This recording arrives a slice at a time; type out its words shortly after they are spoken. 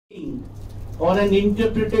or an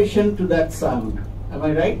interpretation to that sound. Am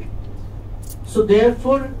I right? So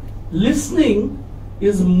therefore, listening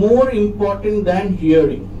is more important than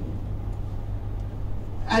hearing.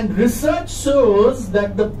 And research shows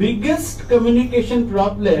that the biggest communication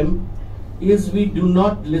problem is we do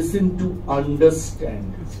not listen to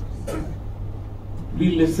understand.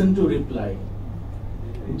 We listen to reply.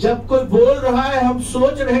 जब कोई बोल रहा है हम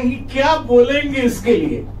सोच रहे हैं कि क्या बोलेंगे इसके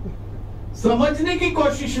लिए, समझने की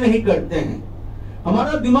कोशिश नहीं करते हैं.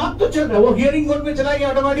 हमारा दिमाग तो चल रहा है, वो हियरिंग मोड में चला गया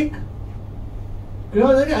ऑटोमेटिक.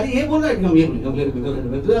 अरे ये बोल रहा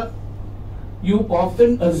है. You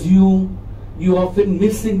often assume, you often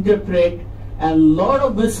misinterpret, and lot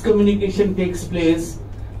of miscommunication takes place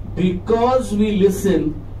because we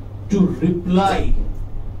listen to reply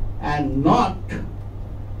and not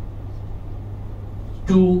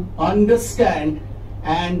to understand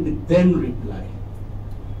and then reply.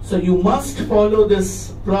 So you must follow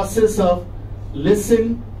this process of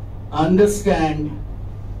listen, understand,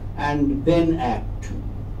 and then act.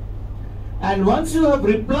 And once you have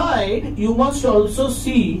replied, you must also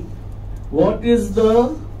see what is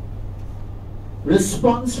the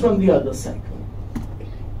response from the other side.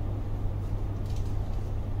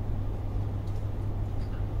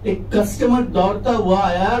 एक customer दौड़ता हुआ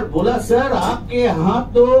आया और बोला, sir आपके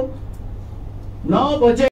यहाँ तो 9 बजे